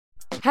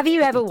Have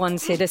you ever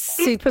wanted a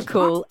super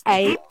cool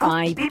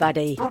AI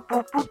buddy?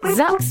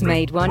 Zuck's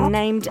made one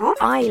named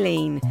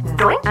Eileen.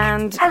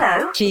 And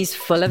she's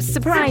full of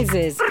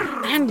surprises.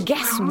 And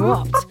guess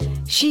what?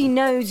 She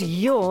knows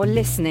you're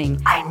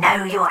listening. I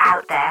know you're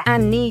out there.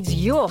 And needs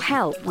your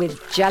help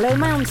with Jello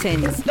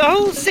Mountains. The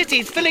whole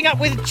city's filling up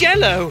with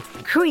Jello.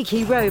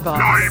 Creaky robots.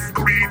 Lime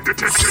green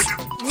detected.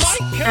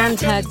 And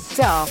her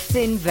daft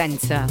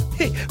inventor.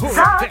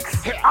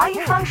 Zucks, are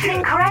you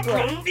functioning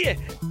correctly?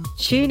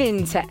 Tune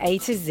in to A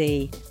to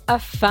Z, a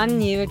fun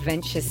new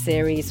adventure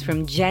series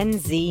from Gen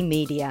Z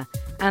Media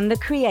and the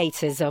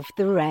creators of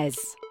The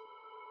Res.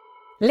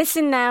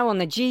 Listen now on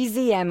the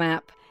GZM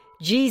app,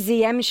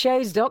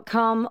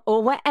 gzmshows.com,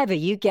 or wherever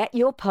you get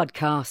your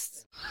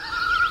podcasts.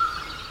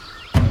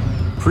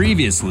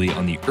 Previously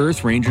on the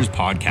Earth Rangers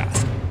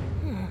podcast.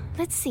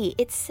 Let's see,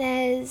 it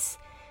says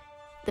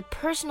the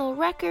personal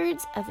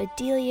records of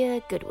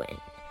Adelia Goodwin.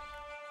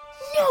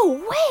 No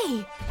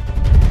way!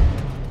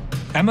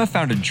 Emma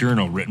found a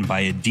journal written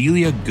by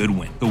Adelia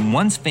Goodwin, the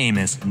once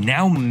famous,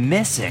 now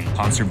missing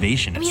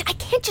conservationist. I mean, I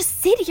can't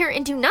just sit here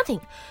and do nothing.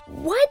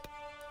 What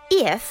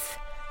if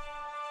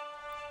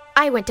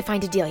I went to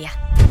find Adelia?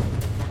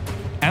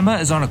 Emma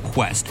is on a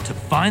quest to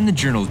find the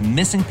journal's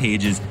missing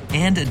pages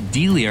and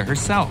Adelia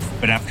herself.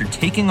 But after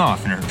taking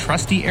off in her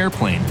trusty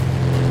airplane,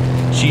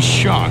 she's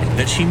shocked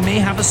that she may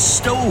have a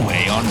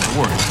stowaway on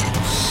board.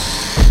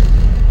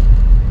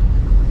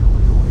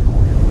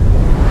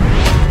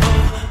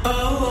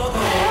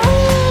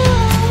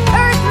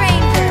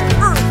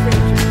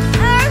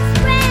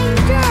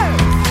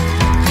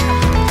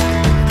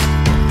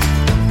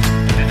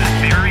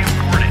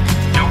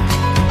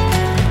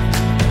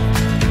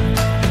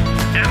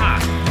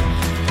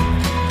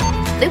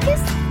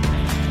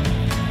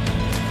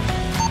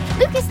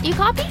 Lucas, do you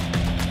copy?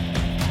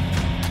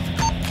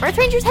 Earth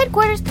Rangers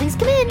headquarters, please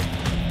come in.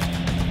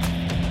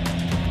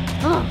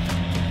 Oh,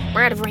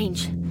 we're out of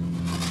range.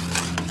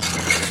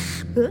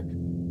 Huh?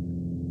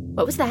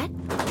 What was that?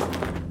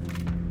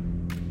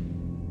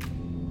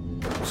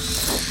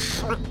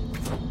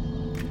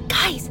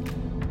 Guys!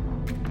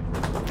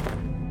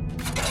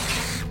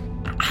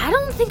 I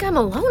don't think I'm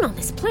alone on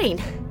this plane.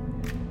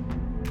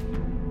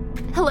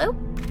 Hello?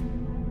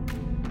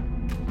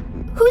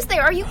 Who's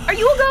there? Are you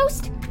a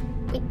ghost?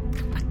 Wait,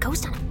 a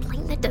ghost on a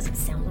plane? That doesn't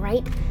sound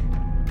right.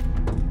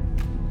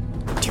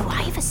 Do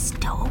I have a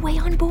stowaway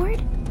on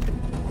board?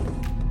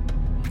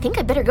 I think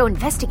I'd better go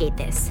investigate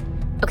this.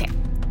 Okay.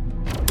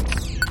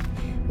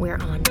 We're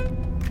on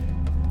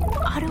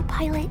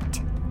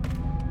autopilot.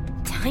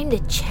 Time to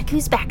check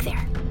who's back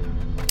there.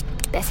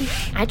 Bessie,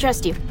 I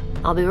trust you.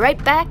 I'll be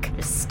right back.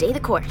 Just stay the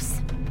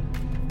course.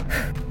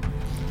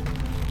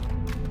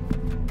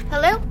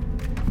 Hello?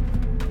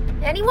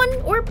 Anyone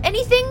or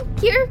anything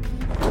here?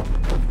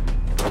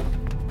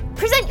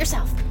 Present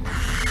yourself.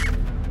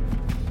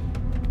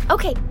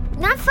 Okay,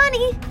 not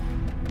funny.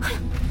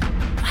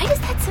 Why does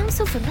that sound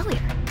so familiar?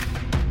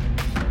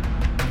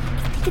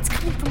 I think it's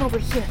coming from over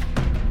here.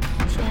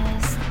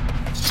 Just...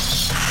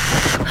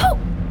 Oh!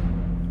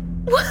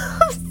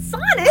 Whoa,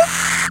 Sonic!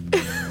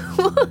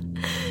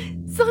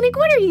 Sonic,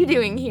 what are you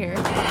doing here?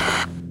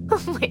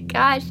 Oh my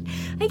gosh,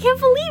 I can't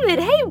believe it.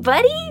 Hey,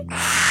 buddy!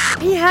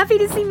 Are you happy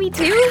to see me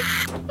too?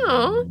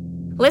 Oh,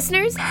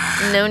 listeners,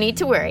 no need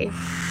to worry.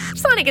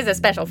 Sonic is a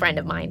special friend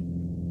of mine.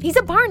 He's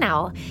a barn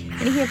owl,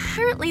 and he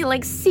apparently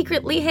likes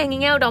secretly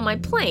hanging out on my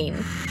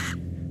plane.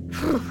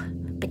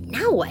 But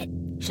now what?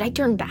 Should I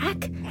turn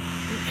back?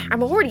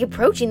 I'm already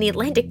approaching the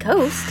Atlantic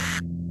coast.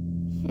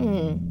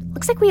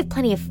 Looks like we have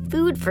plenty of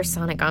food for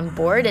Sonic on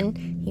board, and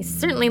he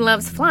certainly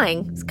loves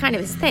flying. It's kind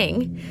of his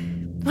thing.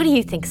 What do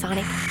you think,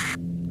 Sonic?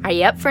 Are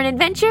you up for an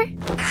adventure?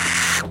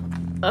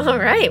 All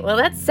right, well,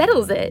 that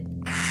settles it.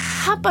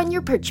 Hop on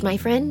your perch, my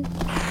friend.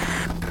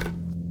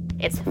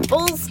 It's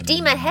full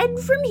steam ahead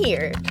from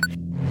here.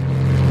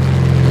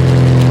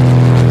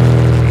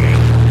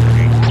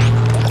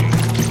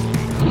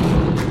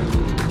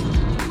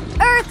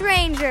 Earth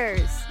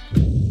Rangers!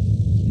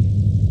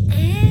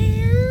 And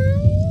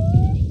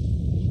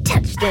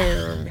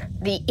touchdown.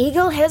 The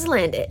Eagle has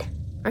landed.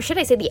 Or should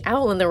I say the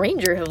Owl and the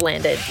Ranger have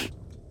landed.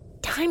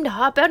 Time to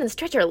hop out and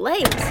stretch our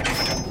legs.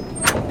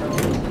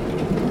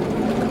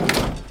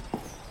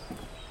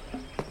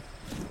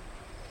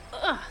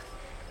 Ugh,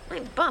 my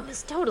bum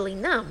is totally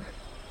numb.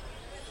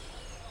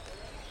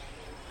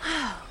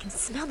 Oh, I can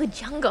smell the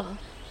jungle.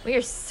 We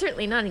are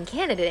certainly not in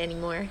Canada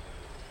anymore.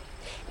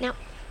 Now,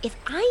 if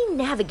I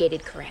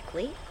navigated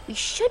correctly, we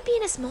should be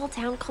in a small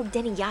town called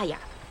Deniyaya.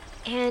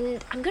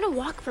 And I'm gonna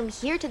walk from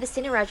here to the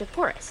Sinaraja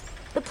Forest,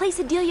 the place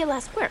Adelia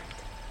last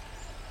worked.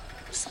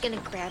 I'm just gonna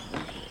grab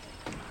my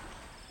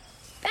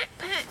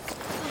backpack.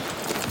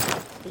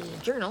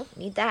 The journal,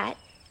 need that,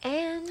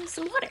 and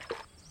some water.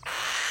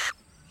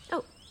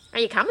 Oh, are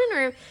you coming,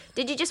 or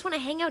did you just want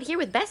to hang out here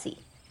with Bessie?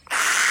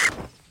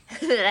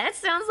 That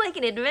sounds like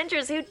an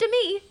adventurous hoot to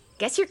me.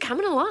 Guess you're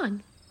coming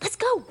along. Let's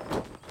go.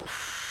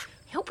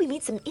 I hope we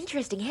meet some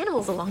interesting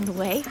animals along the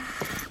way.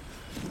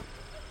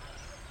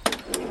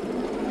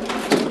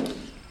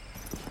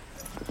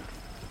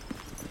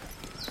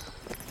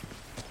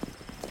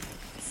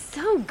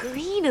 so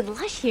green and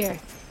lush here.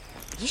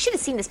 You should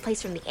have seen this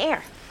place from the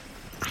air.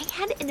 I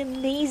had an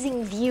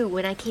amazing view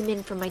when I came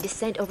in from my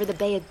descent over the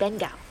Bay of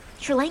Bengal.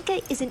 Sri Lanka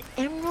is an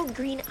emerald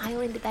green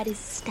island that is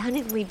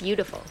stunningly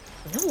beautiful.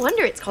 No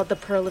wonder it's called the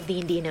Pearl of the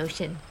Indian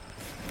Ocean.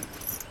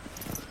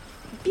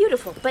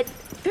 Beautiful, but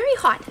very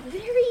hot.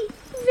 Very,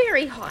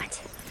 very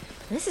hot.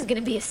 This is going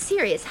to be a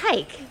serious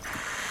hike.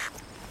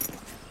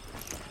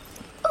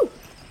 Oh,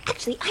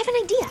 actually, I have an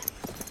idea.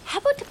 How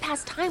about to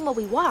pass time while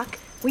we walk,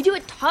 we do a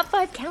top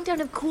 5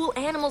 countdown of cool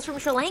animals from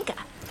Sri Lanka?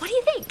 What do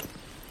you think?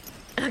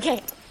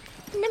 Okay,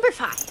 number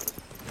 5.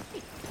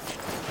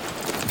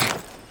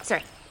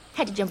 Sorry,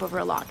 had to jump over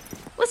a log.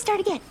 Let's start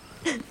again.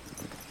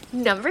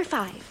 Number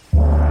 5.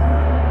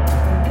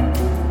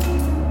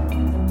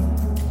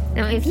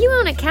 Now, if you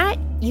own a cat,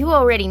 you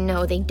already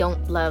know they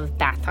don't love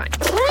bath time.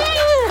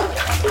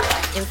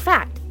 In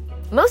fact,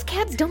 most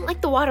cats don't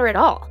like the water at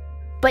all.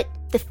 But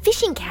the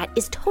fishing cat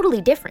is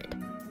totally different.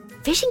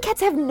 Fishing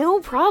cats have no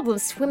problem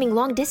swimming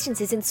long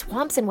distances in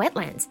swamps and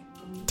wetlands.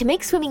 To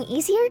make swimming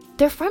easier,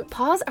 their front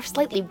paws are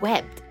slightly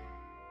webbed.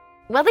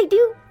 While they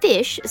do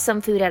fish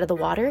some food out of the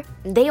water,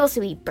 they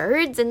also eat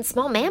birds and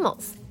small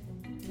mammals.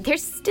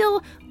 There's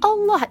still a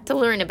lot to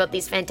learn about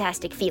these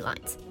fantastic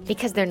felines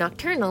because they're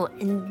nocturnal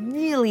and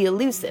really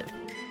elusive.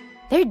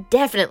 They're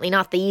definitely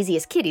not the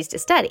easiest kitties to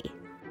study.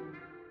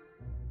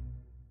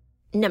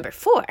 Number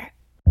 4.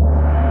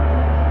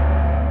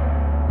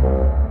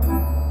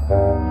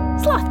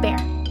 Sloth bear.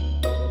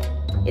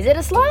 Is it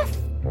a sloth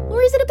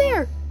or is it a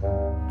bear?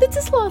 It's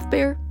a sloth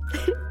bear.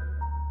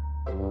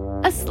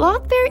 A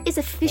sloth bear is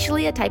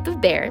officially a type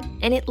of bear,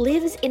 and it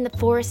lives in the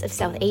forests of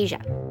South Asia.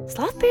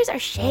 Sloth bears are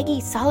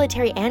shaggy,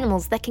 solitary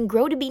animals that can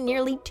grow to be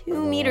nearly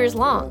 2 meters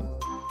long.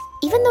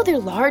 Even though they're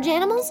large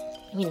animals,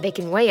 they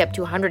can weigh up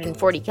to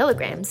 140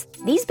 kilograms,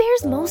 these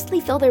bears mostly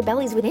fill their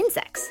bellies with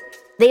insects.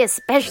 They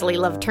especially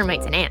love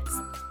termites and ants.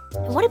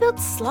 And what about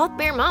sloth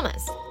bear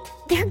mamas?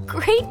 They're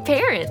great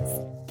parents.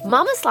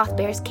 Mama sloth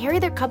bears carry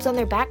their cubs on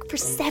their back for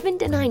 7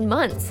 to 9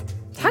 months.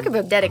 Talk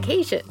about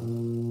dedication.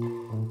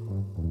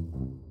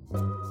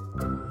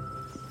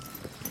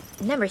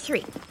 Number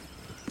 3.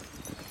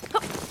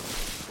 Oh,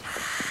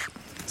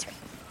 sorry,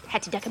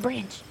 had to duck a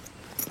branch.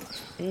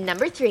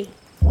 Number 3.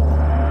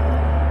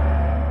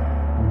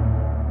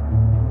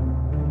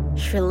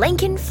 Sri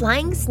Lankan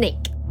flying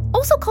snake,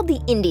 also called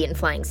the Indian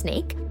flying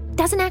snake,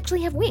 doesn't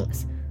actually have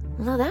wings.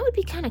 Although that would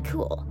be kind of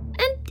cool.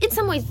 And in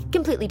some ways,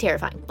 completely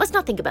terrifying. Let's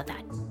not think about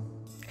that.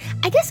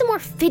 I guess a more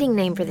fitting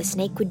name for the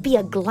snake would be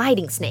a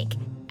gliding snake,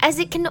 as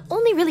it can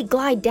only really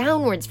glide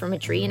downwards from a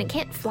tree and it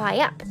can't fly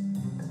up.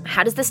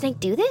 How does the snake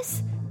do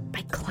this?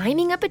 By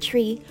climbing up a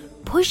tree,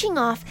 pushing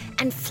off,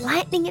 and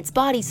flattening its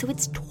body so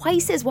it's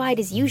twice as wide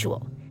as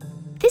usual.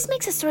 This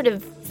makes a sort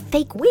of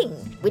fake wing,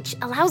 which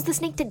allows the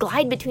snake to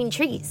glide between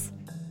trees.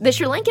 The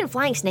Sri Lankan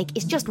flying snake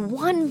is just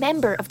one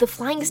member of the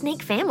flying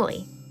snake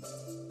family.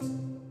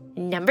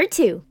 Number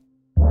 2.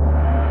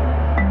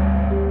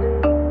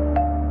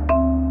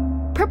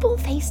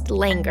 Purple-faced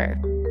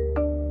langur.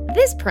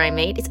 This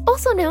primate is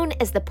also known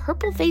as the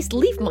purple-faced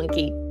leaf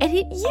monkey, and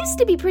it used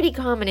to be pretty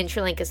common in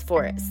Sri Lanka's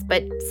forests,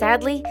 but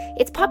sadly,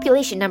 its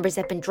population numbers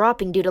have been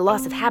dropping due to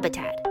loss of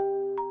habitat.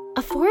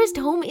 A forest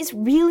home is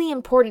really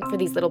important for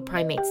these little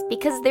primates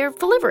because they're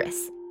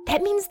follivorous.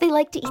 That means they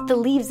like to eat the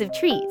leaves of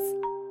trees.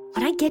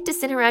 When I get to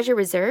Sinaraja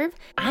Reserve,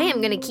 I am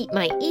going to keep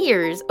my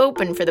ears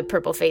open for the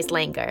purple-faced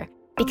langur,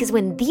 because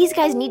when these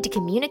guys need to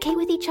communicate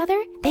with each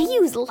other, they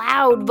use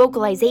loud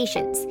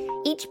vocalizations.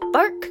 Each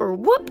bark or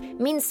whoop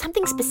means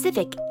something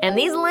specific, and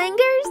these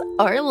langurs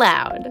are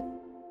loud.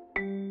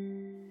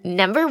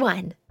 Number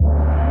 1.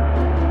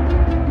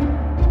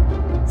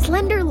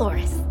 Slender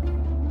loris.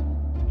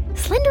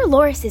 Slender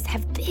lorises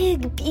have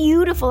big,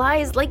 beautiful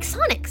eyes like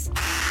Sonic's.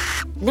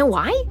 Know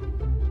why?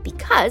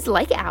 Because,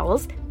 like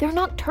owls, they're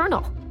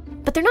nocturnal.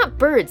 But they're not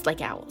birds like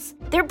owls.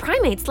 They're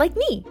primates like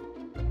me.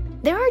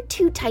 There are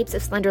 2 types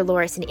of slender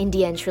loris in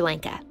India and Sri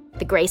Lanka.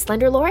 The gray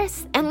slender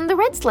loris and the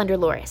red slender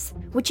loris,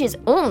 which is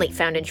only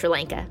found in Sri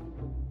Lanka.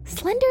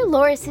 Slender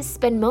lorises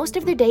spend most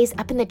of their days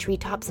up in the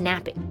treetops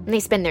napping, and they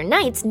spend their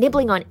nights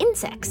nibbling on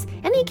insects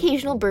and the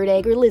occasional bird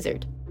egg or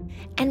lizard.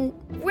 And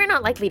we're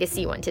not likely to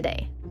see one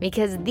today,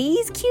 because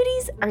these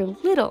cuties are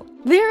little.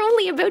 They're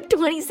only about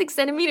 26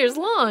 centimeters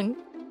long.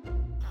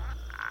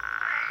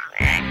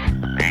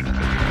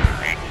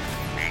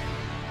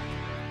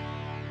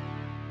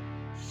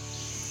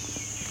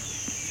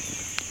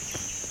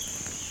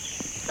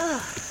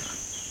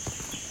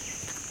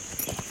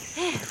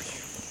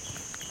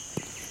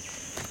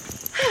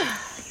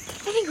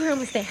 I think we're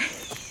almost there.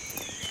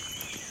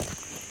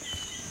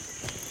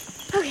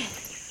 Okay.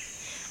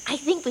 I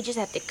think we just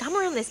have to come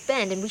around this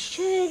bend and we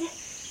should...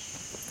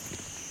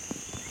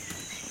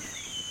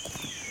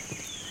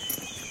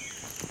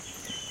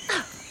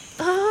 Oh,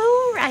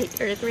 all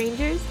right, Earth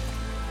Rangers.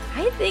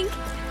 I think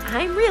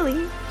I'm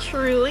really,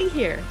 truly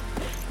here.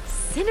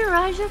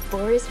 Sinaraja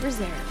Forest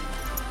Reserve.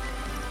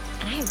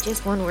 And I have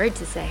just one word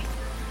to say.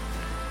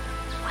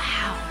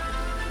 Wow.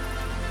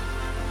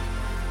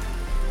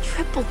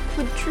 triple,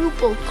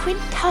 quadruple,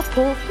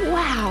 quintuple.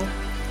 Wow.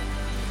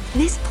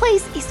 This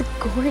place is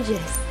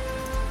gorgeous.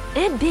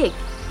 And big.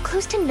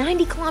 Close to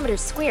 90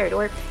 kilometers squared,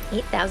 or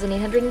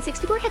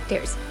 8,864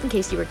 hectares, in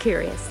case you were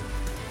curious.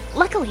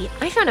 Luckily,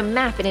 I found a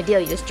map in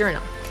Adelia's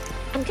journal.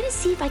 I'm gonna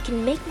see if I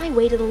can make my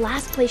way to the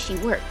last place she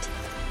worked.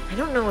 I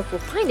don't know if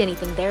we'll find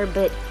anything there,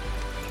 but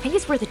I think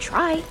it's worth a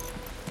try.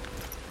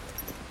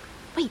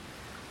 Wait,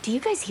 do you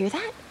guys hear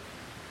that?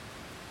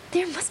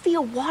 There must be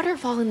a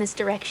waterfall in this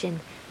direction.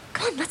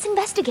 Come on, let's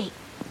investigate.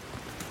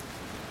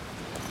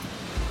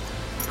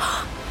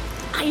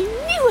 I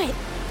knew it!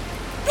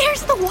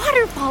 There's the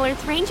waterfall,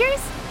 Earth Rangers!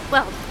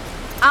 Well,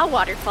 a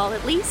waterfall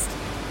at least.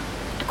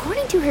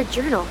 According to her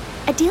journal,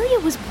 Adelia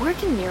was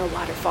working near a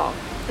waterfall.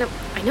 Now,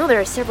 I know there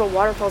are several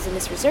waterfalls in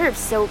this reserve,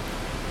 so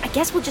I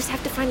guess we'll just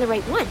have to find the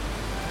right one.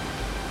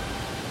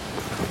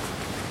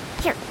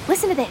 Here,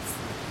 listen to this.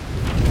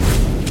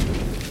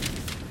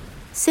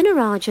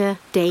 Cineraja,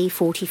 day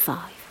 45.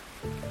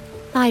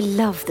 I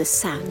love the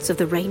sounds of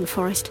the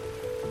rainforest.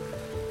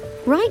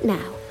 Right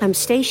now, I'm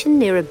stationed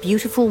near a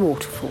beautiful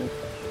waterfall.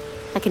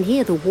 I can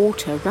hear the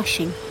water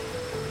rushing,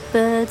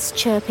 birds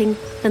chirping,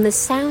 and the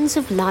sounds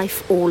of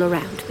life all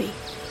around me.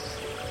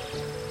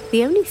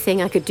 The only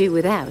thing I could do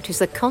without is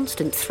the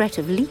constant threat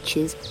of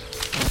leeches.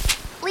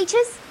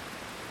 Leeches?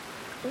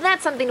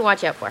 That's something to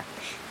watch out for.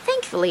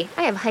 Thankfully,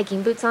 I have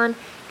hiking boots on,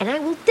 and I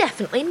will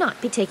definitely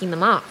not be taking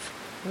them off.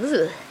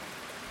 Ugh.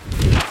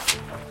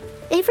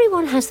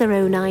 Everyone has their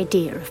own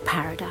idea of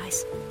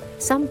paradise.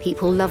 Some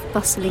people love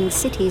bustling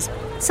cities.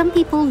 Some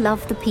people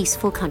love the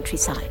peaceful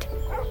countryside.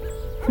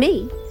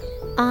 Me,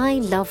 I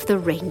love the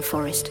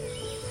rainforest.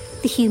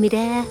 The humid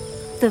air,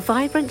 the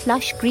vibrant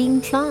lush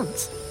green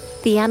plants,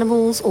 the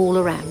animals all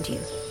around you,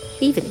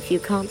 even if you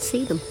can't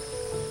see them.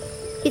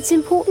 It's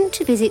important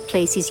to visit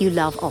places you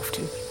love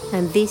often,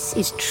 and this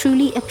is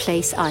truly a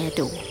place I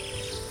adore.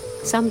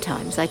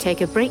 Sometimes I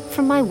take a break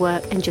from my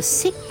work and just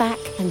sit back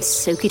and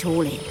soak it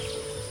all in.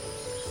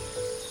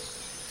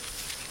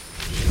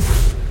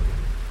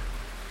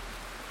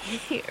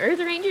 Earth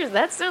Rangers,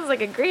 that sounds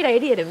like a great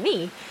idea to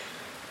me.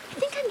 I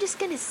think I'm just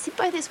gonna sit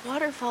by this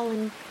waterfall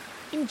and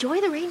enjoy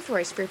the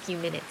rainforest for a few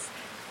minutes.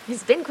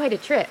 It's been quite a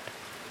trip.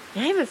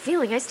 And I have a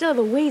feeling I still have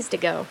a ways to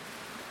go.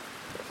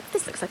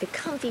 This looks like a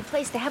comfy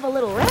place to have a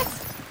little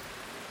rest.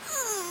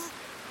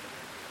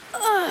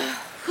 Well,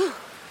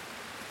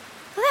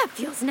 that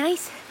feels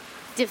nice.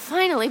 To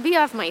finally be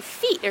off my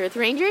feet, Earth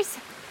Rangers.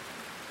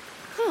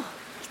 Oh,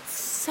 it's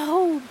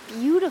so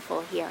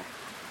beautiful here.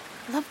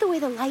 I love the way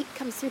the light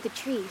comes through the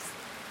trees.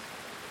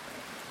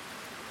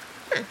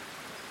 Isn't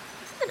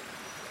it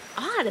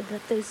odd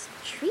about those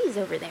trees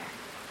over there?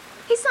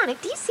 Hey, Sonic,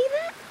 do you see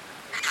that?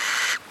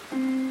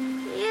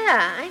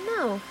 Yeah, I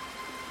know.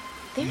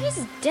 There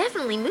is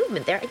definitely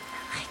movement there.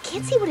 I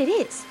can't see what it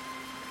is.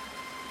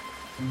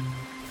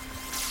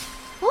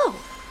 Whoa,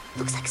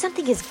 looks like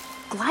something is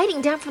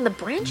gliding down from the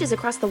branches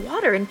across the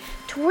water and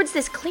towards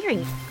this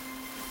clearing.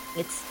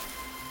 It's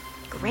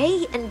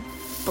gray and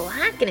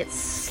black, and it's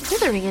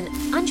slithering and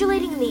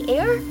undulating in the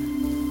air.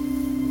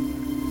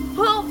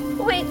 Oh,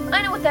 wait,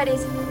 I know what that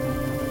is.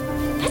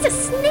 That's a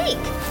snake!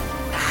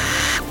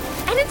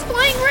 And it's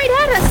flying right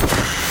at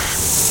us!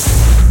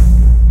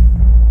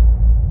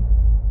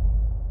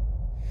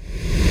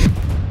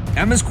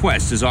 Emma's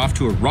quest is off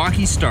to a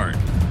rocky start.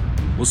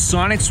 Will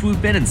Sonic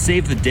swoop in and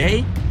save the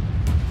day?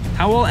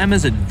 How will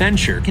Emma's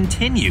adventure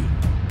continue?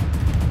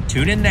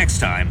 Tune in next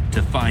time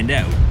to find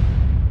out.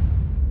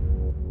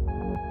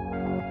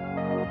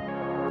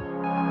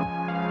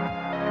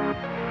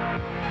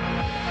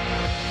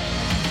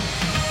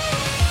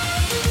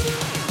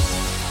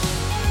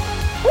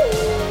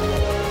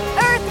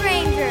 Earth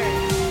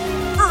Rangers!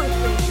 Earth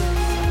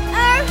Rangers!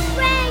 Earth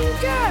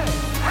Rangers!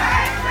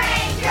 Earth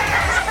Rangers!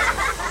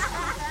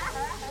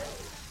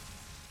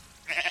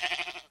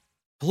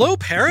 Hello,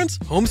 parents,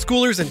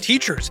 homeschoolers, and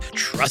teachers.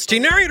 Trusty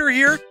narrator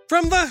here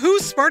from the Who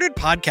Smarted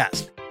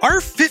podcast. Our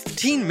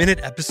 15-minute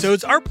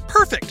episodes are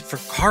perfect for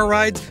car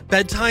rides,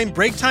 bedtime,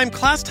 break time,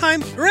 class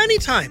time, or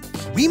anytime.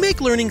 We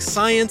make learning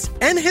science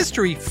and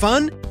history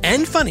fun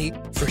and funny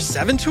for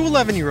 7 to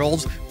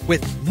 11-year-olds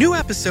with new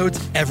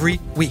episodes every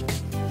week.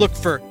 Look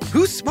for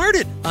Who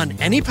Smarted on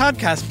any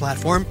podcast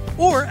platform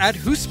or at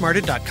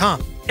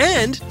whosmarted.com.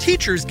 And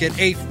teachers get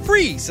a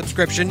free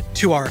subscription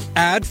to our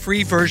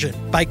ad-free version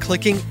by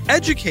clicking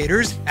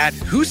educators at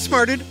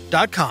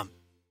whosmarted.com.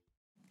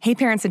 Hey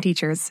parents and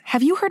teachers,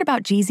 have you heard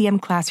about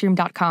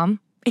gzmclassroom.com?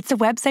 It's a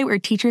website where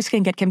teachers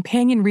can get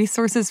companion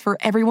resources for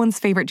everyone's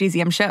favorite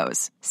GZM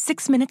shows.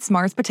 6 Minutes,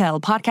 Mars Patel,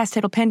 Podcast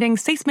Title Pending,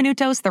 6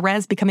 Minutos, The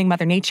Res, Becoming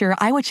Mother Nature,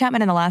 Iowa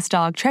Chapman and the Last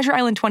Dog, Treasure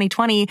Island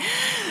 2020,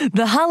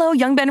 The Hollow,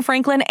 Young Ben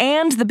Franklin,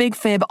 and The Big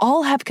Fib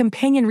all have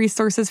companion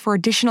resources for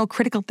additional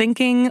critical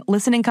thinking,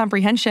 listening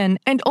comprehension,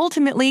 and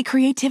ultimately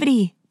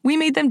creativity. We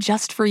made them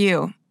just for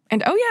you.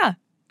 And oh yeah,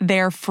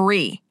 they're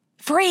free.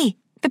 Free!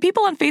 The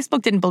people on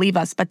Facebook didn't believe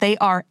us, but they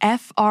are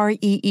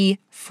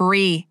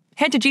free.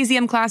 Head to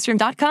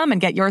gzmclassroom.com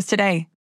and get yours today.